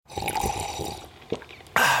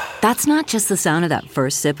That's not just the sound of that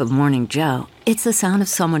first sip of Morning Joe. It's the sound of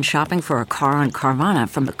someone shopping for a car on Carvana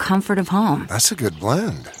from the comfort of home. That's a good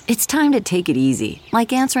blend. It's time to take it easy,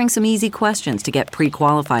 like answering some easy questions to get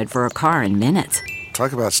pre-qualified for a car in minutes.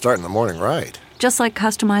 Talk about starting the morning right. Just like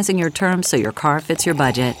customizing your terms so your car fits your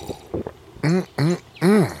budget.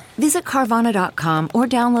 Visit Carvana.com or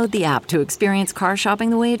download the app to experience car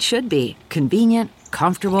shopping the way it should be. Convenient,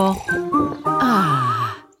 comfortable.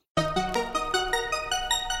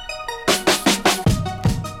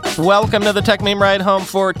 Welcome to the Tech Meme Ride Home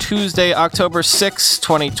for Tuesday, October 6,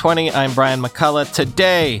 2020. I'm Brian McCullough.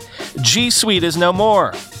 Today, G Suite is no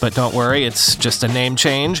more. But don't worry, it's just a name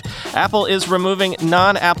change. Apple is removing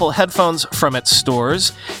non-Apple headphones from its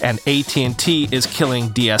stores, and AT&T is killing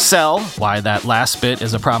DSL. Why that last bit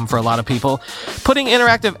is a problem for a lot of people. Putting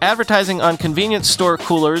interactive advertising on convenience store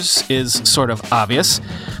coolers is sort of obvious.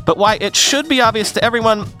 But why it should be obvious to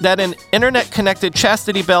everyone that an internet-connected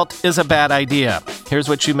chastity belt is a bad idea. Here's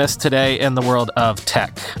what you missed today in the world of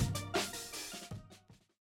tech.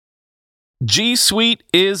 G Suite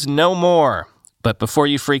is no more. But before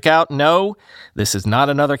you freak out, no, this is not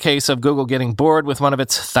another case of Google getting bored with one of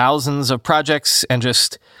its thousands of projects and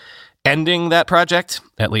just ending that project.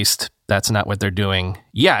 At least, that's not what they're doing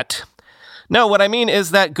yet. No, what I mean is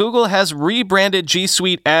that Google has rebranded G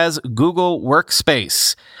Suite as Google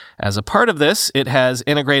Workspace. As a part of this, it has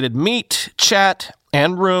integrated Meet, Chat,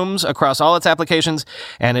 and Rooms across all its applications,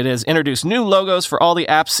 and it has introduced new logos for all the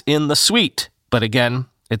apps in the suite. But again,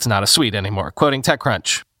 it's not a suite anymore, quoting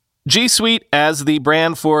TechCrunch. G Suite, as the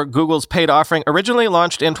brand for Google's paid offering, originally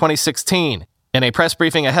launched in 2016. In a press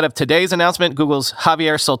briefing ahead of today's announcement, Google's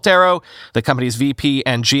Javier Soltero, the company's VP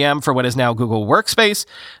and GM for what is now Google Workspace,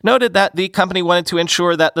 noted that the company wanted to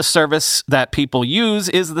ensure that the service that people use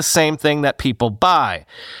is the same thing that people buy.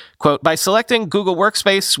 Quote, by selecting Google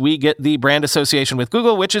Workspace, we get the brand association with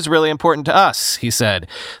Google, which is really important to us, he said.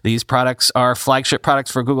 These products are flagship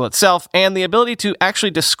products for Google itself, and the ability to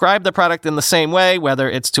actually describe the product in the same way, whether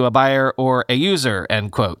it's to a buyer or a user,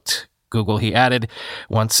 end quote. Google, he added,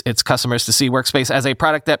 wants its customers to see Workspace as a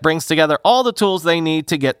product that brings together all the tools they need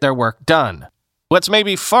to get their work done. What's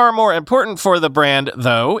maybe far more important for the brand,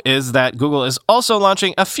 though, is that Google is also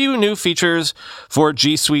launching a few new features for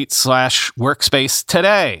G Suite/Workspace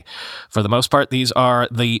today. For the most part, these are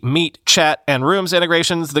the Meet, Chat, and Rooms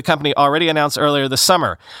integrations the company already announced earlier this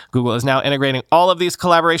summer. Google is now integrating all of these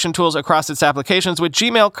collaboration tools across its applications, with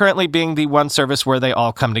Gmail currently being the one service where they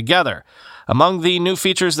all come together. Among the new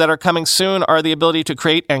features that are coming soon are the ability to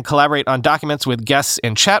create and collaborate on documents with guests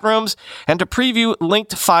in chat rooms and to preview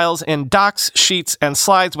linked files in docs, sheets, and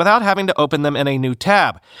slides without having to open them in a new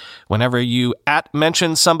tab. Whenever you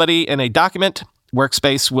 @mention somebody in a document,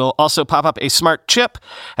 Workspace will also pop up a smart chip,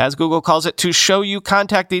 as Google calls it, to show you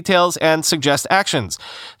contact details and suggest actions.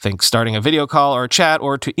 Think starting a video call or chat,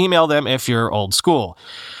 or to email them if you're old school.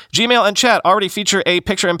 Gmail and Chat already feature a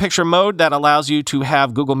picture-in-picture mode that allows you to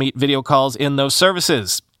have Google Meet video calls in those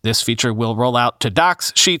services. This feature will roll out to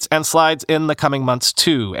docs, sheets, and slides in the coming months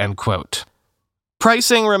too, end quote.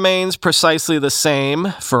 Pricing remains precisely the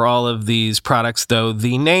same for all of these products, though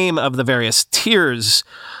the name of the various tiers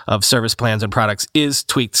of service plans and products is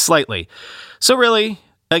tweaked slightly. So really,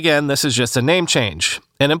 again, this is just a name change.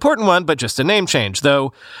 An important one, but just a name change,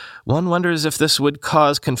 though one wonders if this would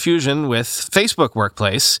cause confusion with Facebook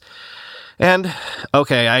Workplace. And,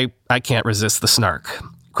 okay, I can't resist the snark.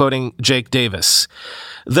 Quoting Jake Davis,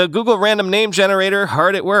 the Google random name generator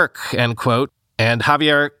hard at work, end quote. And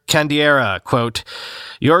Javier Candiera, quote,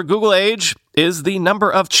 your Google age is the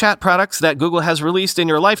number of chat products that Google has released in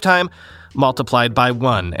your lifetime multiplied by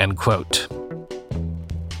 1, end quote.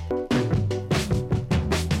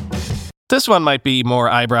 This one might be more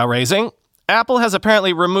eyebrow-raising. Apple has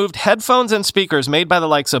apparently removed headphones and speakers made by the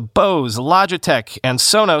likes of Bose, Logitech, and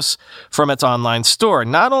Sonos from its online store.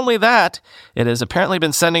 Not only that, it has apparently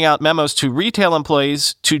been sending out memos to retail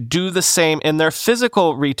employees to do the same in their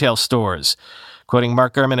physical retail stores, quoting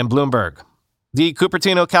Mark Gurman in Bloomberg. The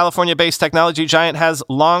Cupertino, California-based technology giant has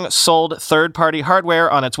long sold third-party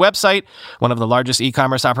hardware on its website, one of the largest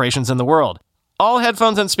e-commerce operations in the world. All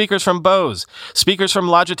headphones and speakers from Bose, speakers from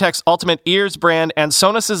Logitech's Ultimate Ears brand, and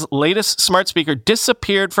Sonos' latest smart speaker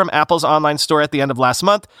disappeared from Apple's online store at the end of last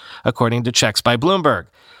month, according to checks by Bloomberg.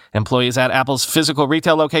 Employees at Apple's physical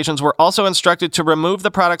retail locations were also instructed to remove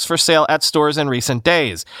the products for sale at stores in recent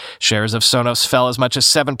days. Shares of Sonos fell as much as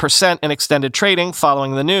 7% in extended trading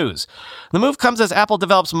following the news. The move comes as Apple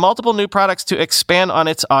develops multiple new products to expand on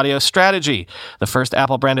its audio strategy. The first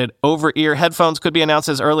Apple-branded over-ear headphones could be announced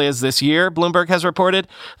as early as this year, Bloomberg has reported.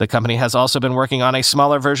 The company has also been working on a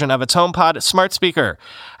smaller version of its HomePod smart speaker.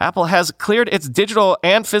 Apple has cleared its digital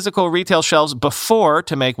and physical retail shelves before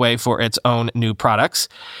to make way for its own new products.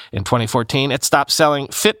 In 2014, it stopped selling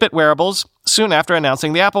Fitbit wearables soon after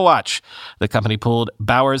announcing the Apple Watch. The company pulled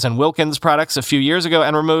Bowers & Wilkins products a few years ago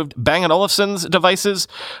and removed Bang & Olufsen's devices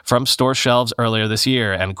from store shelves earlier this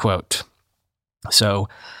year, end quote. So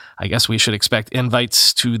I guess we should expect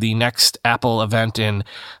invites to the next Apple event in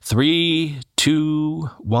 3, 2,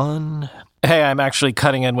 1... Hey, I'm actually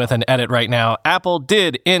cutting in with an edit right now. Apple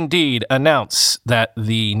did indeed announce that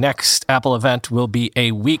the next Apple event will be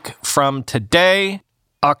a week from today,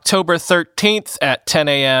 October 13th at 10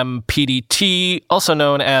 a.m. PDT, also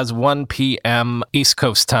known as 1 p.m. East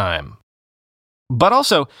Coast time. But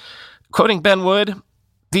also, quoting Ben Wood,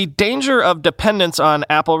 the danger of dependence on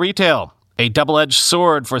Apple retail, a double-edged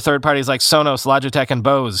sword for third parties like Sonos, Logitech, and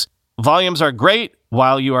Bose. Volumes are great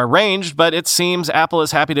while you are ranged, but it seems Apple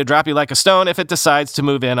is happy to drop you like a stone if it decides to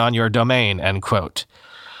move in on your domain, end quote.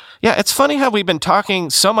 Yeah, it's funny how we've been talking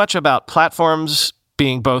so much about platforms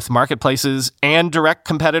being both marketplaces and direct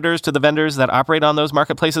competitors to the vendors that operate on those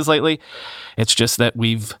marketplaces lately. It's just that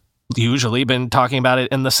we've usually been talking about it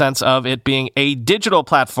in the sense of it being a digital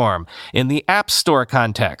platform in the App Store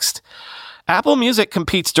context. Apple Music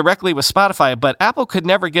competes directly with Spotify, but Apple could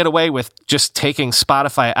never get away with just taking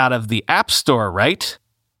Spotify out of the App Store, right?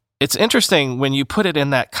 It's interesting when you put it in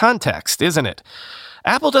that context, isn't it?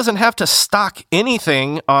 Apple doesn't have to stock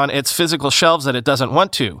anything on its physical shelves that it doesn't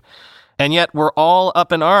want to. And yet we're all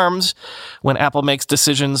up in arms when Apple makes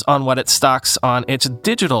decisions on what it stocks on its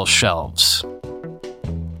digital shelves.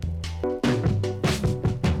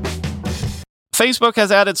 Facebook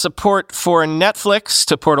has added support for Netflix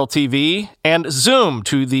to Portal TV and Zoom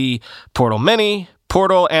to the Portal Mini,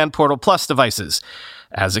 Portal, and Portal Plus devices,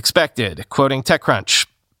 as expected. Quoting TechCrunch,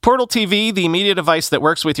 Portal TV, the media device that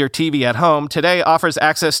works with your TV at home, today offers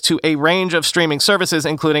access to a range of streaming services,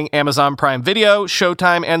 including Amazon Prime Video,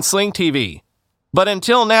 Showtime, and Sling TV. But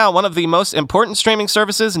until now, one of the most important streaming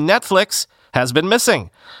services, Netflix, has been missing.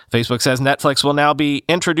 Facebook says Netflix will now be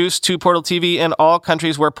introduced to Portal TV in all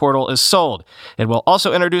countries where Portal is sold. It will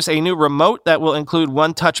also introduce a new remote that will include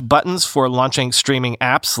one-touch buttons for launching streaming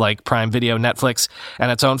apps like Prime Video, Netflix,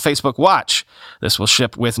 and its own Facebook Watch. This will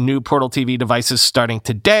ship with new Portal TV devices starting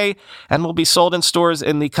today and will be sold in stores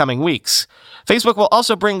in the coming weeks. Facebook will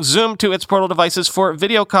also bring Zoom to its Portal devices for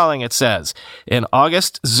video calling, it says. In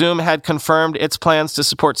August, Zoom had confirmed its plans to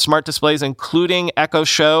support smart displays, including Echo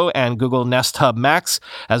Show and Google Nest Hub Max,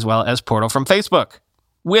 as well as Portal from Facebook.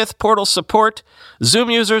 With Portal support,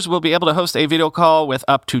 Zoom users will be able to host a video call with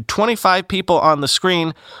up to 25 people on the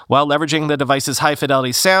screen while leveraging the device's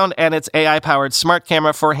high-fidelity sound and its AI-powered smart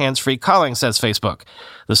camera for hands-free calling, says Facebook.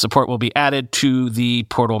 The support will be added to the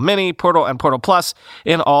Portal Mini, Portal, and Portal Plus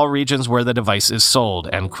in all regions where the device is sold,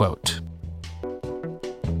 end quote.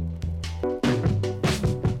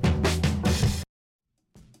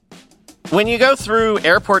 When you go through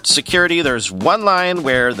airport security, there's one line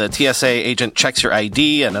where the TSA agent checks your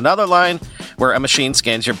ID and another line where a machine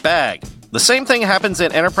scans your bag. The same thing happens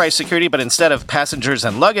in enterprise security, but instead of passengers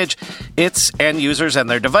and luggage, it's end users and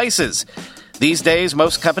their devices. These days,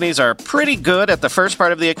 most companies are pretty good at the first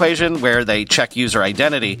part of the equation where they check user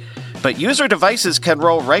identity, but user devices can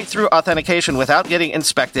roll right through authentication without getting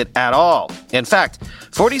inspected at all. In fact,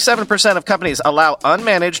 47% of companies allow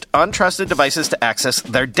unmanaged, untrusted devices to access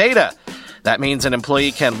their data. That means an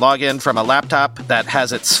employee can log in from a laptop that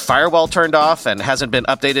has its firewall turned off and hasn't been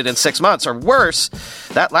updated in 6 months, or worse,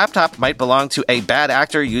 that laptop might belong to a bad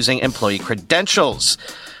actor using employee credentials.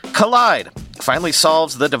 Kolide finally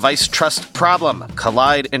solves the device trust problem.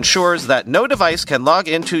 Kolide ensures that no device can log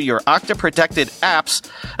into your Okta-protected apps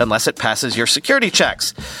unless it passes your security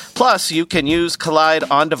checks. Plus, you can use Kolide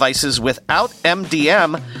on devices without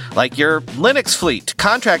MDM, like your Linux fleet,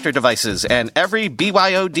 contractor devices, and every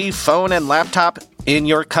BYOD phone and laptop in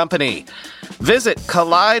your company. Visit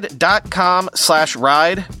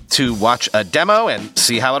kolide.com/ride to watch a demo and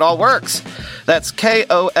see how it all works. That's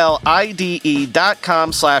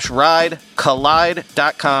KOLIDE.com/ride,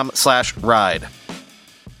 kolide.com/ride.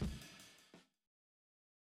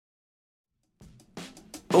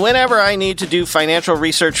 Whenever I need to do financial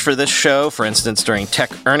research for this show, for instance during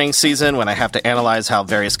tech earnings season when I have to analyze how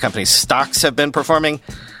various companies' stocks have been performing,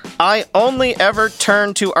 I only ever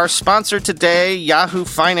turn to our sponsor today, Yahoo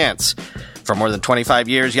Finance. For more than 25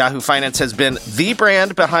 years, Yahoo Finance has been the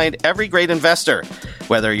brand behind every great investor.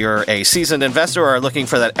 Whether you're a seasoned investor or are looking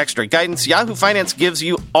for that extra guidance, Yahoo Finance gives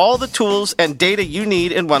you all the tools and data you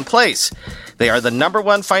need in one place. They are the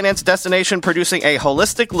 #1 finance destination, producing a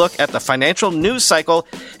holistic look at the financial news cycle,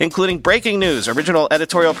 including breaking news, original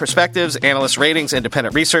editorial perspectives, analyst ratings,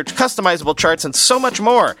 independent research, customizable charts, and so much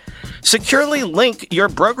more. Securely link your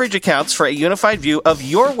brokerage accounts for a unified view of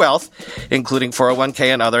your wealth, including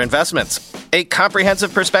 401k and other investments. A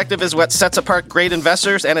comprehensive perspective is what sets apart great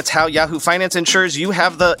investors, and it's how Yahoo Finance ensures you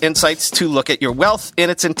have the insights to look at your wealth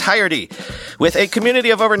in its entirety. With a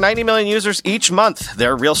community of over 90 million users each month,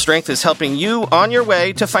 their real strength is helping you on your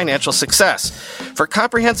way to financial success. For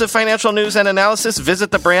comprehensive financial news and analysis,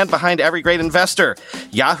 visit the brand behind every great investor,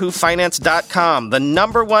 yahoofinance.com, the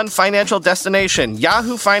 #1 financial destination,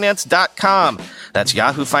 yahoofinance.com. That's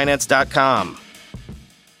yahoofinance.com.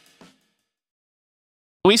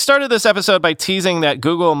 We started this episode by teasing that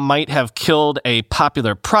Google might have killed a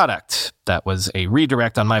popular product. That was a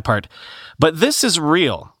redirect on my part. But this is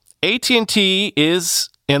real. AT&T is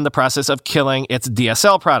in the process of killing its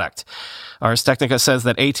DSL product. Ars Technica says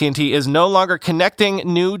that AT&T is no longer connecting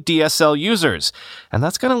new DSL users, and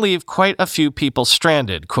that's going to leave quite a few people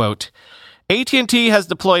stranded. Quote, AT&T has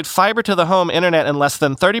deployed fiber-to-the-home internet in less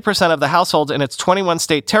than 30% of the households in its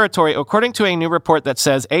 21-state territory, according to a new report that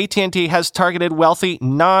says AT&T has targeted wealthy,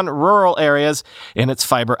 non-rural areas in its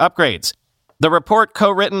fiber upgrades. The report,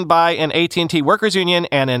 co-written by an AT&T workers union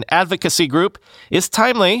and an advocacy group, is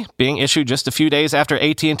timely, being issued just a few days after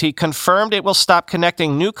AT&T confirmed it will stop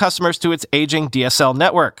connecting new customers to its aging DSL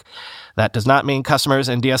network. That does not mean customers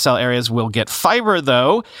in DSL areas will get fiber,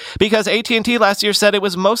 though, because AT&T last year said it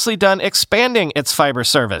was mostly done expanding its fiber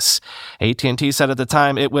service. AT&T said at the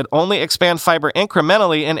time it would only expand fiber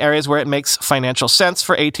incrementally in areas where it makes financial sense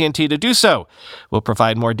for AT&T to do so. We'll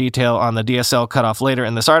provide more detail on the DSL cutoff later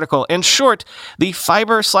in this article. In short, the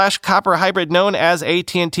fiber/copper hybrid known as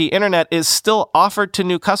AT&T Internet is still offered to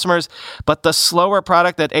new customers, but the slower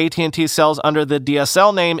product that AT&T sells under the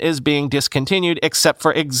DSL name is being discontinued except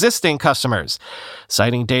for existing customers.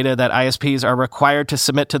 Citing data that ISPs are required to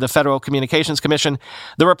submit to the Federal Communications Commission,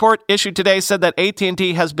 the report issued today said that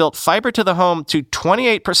AT&T has built fiber to the home to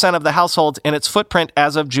 28% of the households in its footprint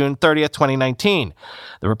as of June 30th, 2019.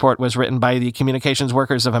 The report was written by the Communications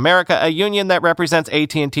Workers of America, a union that represents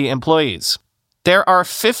AT&T employees. There are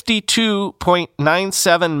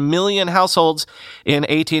 52.97 million households in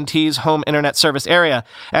AT&T's home internet service area,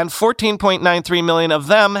 and 14.93 million of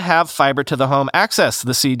them have fiber-to-the-home access,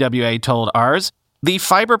 the CWA told Ars. The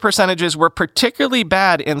fiber percentages were particularly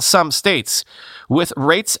bad in some states, with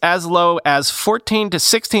rates as low as 14 to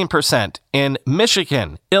 16% in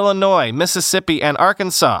Michigan, Illinois, Mississippi, and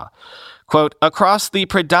Arkansas. Quote, across the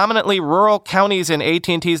predominantly rural counties in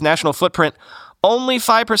AT&T's national footprint, only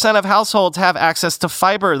 5% of households have access to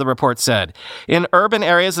fiber, the report said. In urban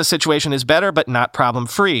areas, the situation is better, but not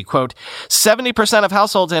problem-free. Quote, 70% of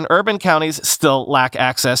households in urban counties still lack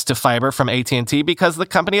access to fiber from AT&T because the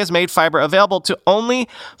company has made fiber available to only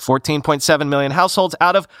 14.7 million households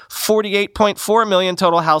out of 48.4 million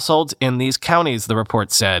total households in these counties, the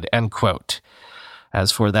report said, end quote.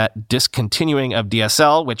 As for that discontinuing of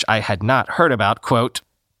DSL, which I had not heard about, quote,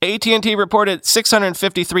 AT&T reported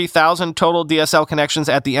 653,000 total DSL connections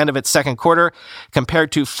at the end of its second quarter,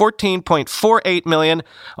 compared to 14.48 million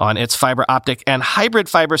on its fiber optic and hybrid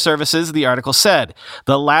fiber services, the article said.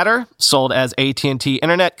 The latter, sold as AT&T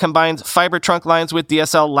Internet, combines fiber trunk lines with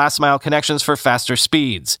DSL last-mile connections for faster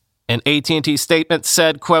speeds. An AT&T statement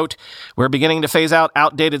said, quote, we're beginning to phase out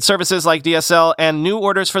outdated services like DSL, and new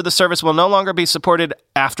orders for the service will no longer be supported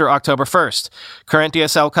after October 1st. Current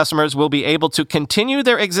DSL customers will be able to continue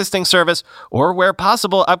their existing service or, where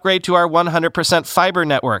possible, upgrade to our 100% fiber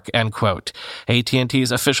network, end quote.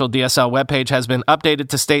 AT&T's official DSL webpage has been updated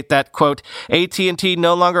to state that, quote, AT&T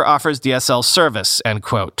no longer offers DSL service, end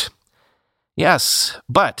quote. Yes,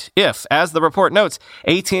 but if, as the report notes,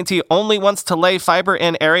 AT&T only wants to lay fiber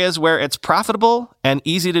in areas where it's profitable and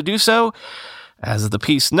easy to do so, as the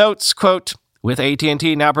piece notes, quote, with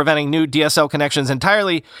AT&T now preventing new DSL connections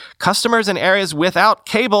entirely, customers in areas without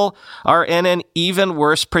cable are in an even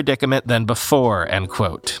worse predicament than before, end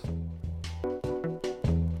quote.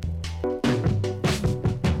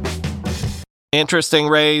 Interesting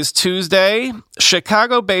raise Tuesday.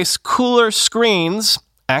 Chicago-based Cooler Screens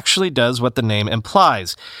actually does what the name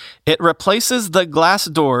implies. It replaces the glass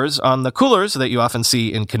doors on the coolers that you often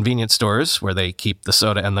see in convenience stores where they keep the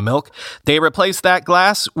soda and the milk. They replace that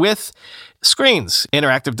glass with screens,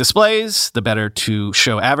 interactive displays, the better to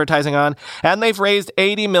show advertising on, and they've raised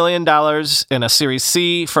 $80 million in a Series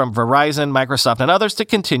C from Verizon, Microsoft, and others to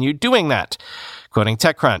continue doing that. Quoting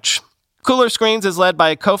TechCrunch, Cooler Screens is led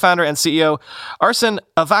by co-founder and CEO Arsen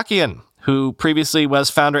Avakian, who previously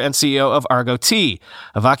was founder and CEO of Argo T.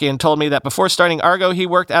 Avakian told me that before starting Argo, he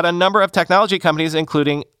worked at a number of technology companies,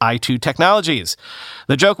 including i2 Technologies.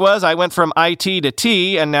 The joke was, I went from IT to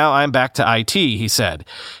T, and now I'm back to IT, he said.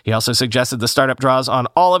 He also suggested the startup draws on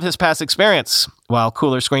all of his past experience. While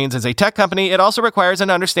Cooler Screens is a tech company, it also requires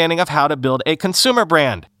an understanding of how to build a consumer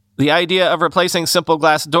brand. The idea of replacing simple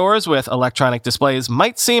glass doors with electronic displays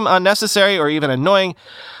might seem unnecessary or even annoying,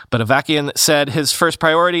 but Avakian said his first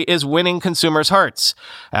priority is winning consumers' hearts.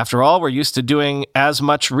 After all, we're used to doing as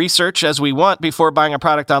much research as we want before buying a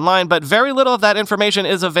product online, but very little of that information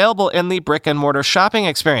is available in the brick-and-mortar shopping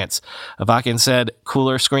experience. Avakian said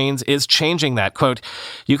Cooler Screens is changing that. Quote,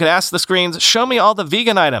 you could ask the screens, show me all the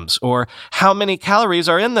vegan items, or how many calories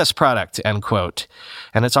are in this product, end quote.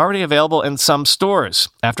 And it's already available in some stores.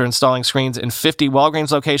 After installing screens in 50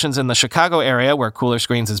 Walgreens locations in the Chicago area where Cooler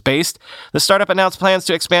Screens is based, the startup announced plans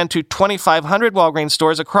to expand to 2,500 Walgreens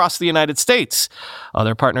stores across the United States.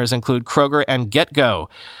 Other partners include Kroger and GetGo.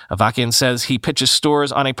 Avakian says he pitches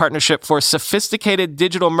stores on a partnership for sophisticated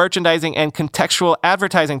digital merchandising and contextual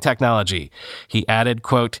advertising technology. He added,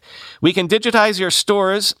 quote, we can digitize your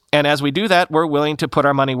stores, and as we do that, we're willing to put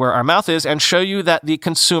our money where our mouth is and show you that the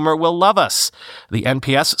consumer will love us. The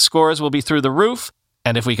NPS scores will be through the roof.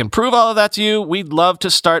 And if we can prove all of that to you, we'd love to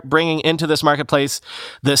start bringing into this marketplace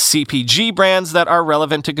the CPG brands that are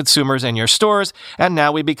relevant to consumers in your stores, and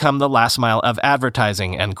now we become the last mile of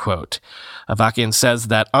advertising, end quote. Avakian says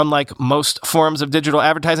that unlike most forms of digital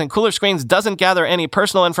advertising, Cooler Screens doesn't gather any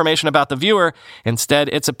personal information about the viewer. Instead,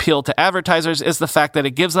 its appeal to advertisers is the fact that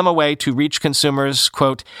it gives them a way to reach consumers,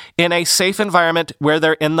 quote, in a safe environment where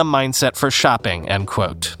they're in the mindset for shopping, end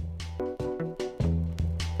quote.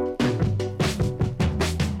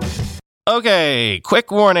 Okay,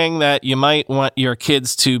 quick warning that you might want your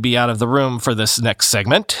kids to be out of the room for this next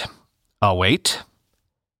segment. I'll wait.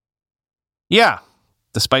 Yeah,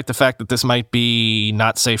 despite the fact that this might be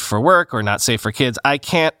not safe for work or not safe for kids, I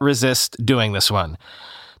can't resist doing this one.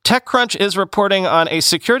 TechCrunch is reporting on a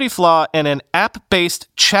security flaw in an app-based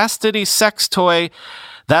chastity sex toy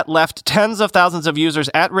that left tens of thousands of users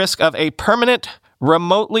at risk of a permanent,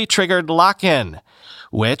 remotely triggered lock-in,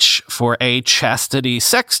 which, for a chastity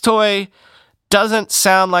sex toy, doesn't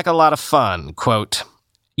sound like a lot of fun. Quote,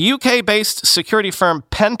 UK-based security firm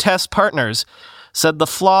Pentest Partners said the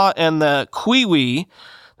flaw in the Qiui,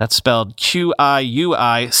 that's spelled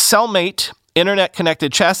Q-I-U-I, Cellmate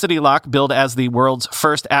internet-connected chastity lock, billed as the world's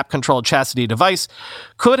first app-controlled chastity device,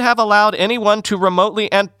 could have allowed anyone to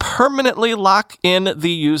remotely and permanently lock in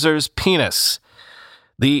the user's penis.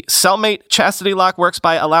 The Cellmate chastity lock works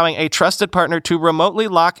by allowing a trusted partner to remotely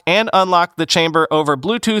lock and unlock the chamber over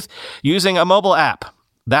Bluetooth using a mobile app.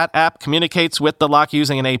 That app communicates with the lock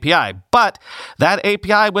using an API, but that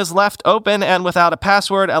API was left open and without a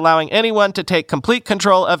password, allowing anyone to take complete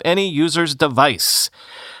control of any user's device.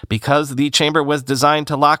 Because the chamber was designed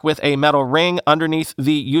to lock with a metal ring underneath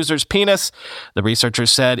the user's penis, the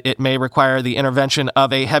researchers said it may require the intervention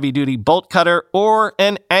of a heavy-duty bolt cutter or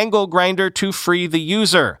an angle grinder to free the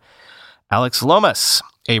user. Alex Lomas,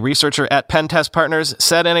 a researcher at Pentest Partners,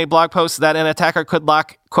 said in a blog post that an attacker could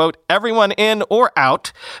lock, quote, everyone in or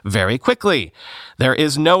out very quickly. There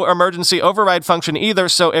is no emergency override function either,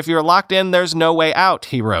 so if you're locked in, there's no way out,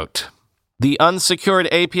 he wrote. The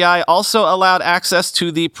unsecured API also allowed access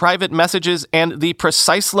to the private messages and the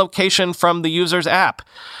precise location from the user's app.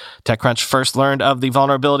 TechCrunch first learned of the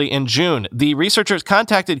vulnerability in June. The researchers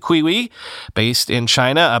contacted Qiui, based in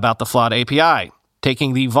China, about the flawed API.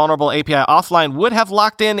 Taking the vulnerable API offline would have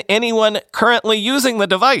locked in anyone currently using the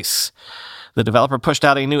device. The developer pushed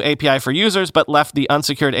out a new API for users, but left the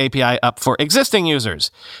unsecured API up for existing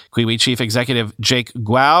users. Qiui chief executive Jake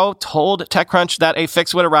Guo told TechCrunch that a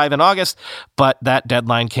fix would arrive in August, but that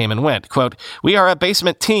deadline came and went. Quote, we are a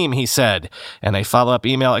basement team, he said. In a follow-up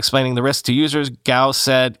email explaining the risk to users, Guo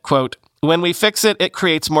said, quote, when we fix it, it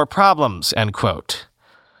creates more problems, end quote.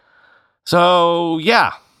 So,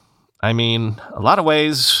 yeah. I mean, a lot of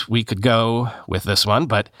ways we could go with this one,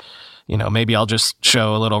 but, maybe I'll just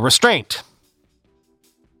show a little restraint.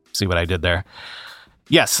 See what I did there?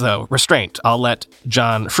 Yes, though, restraint. I'll let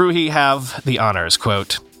John Fruhy have the honors.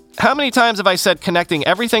 Quote, how many times have I said connecting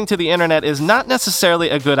everything to the internet is not necessarily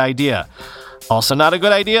a good idea? Also not a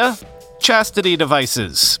good idea? Chastity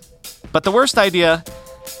devices. But the worst idea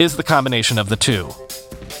is the combination of the two.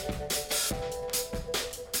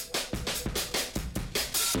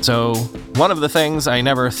 So, One of the things I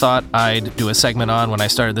never thought I'd do a segment on when I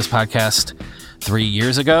started this podcast 3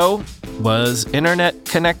 years ago was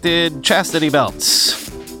internet-connected chastity belts.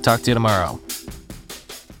 Talk to you tomorrow.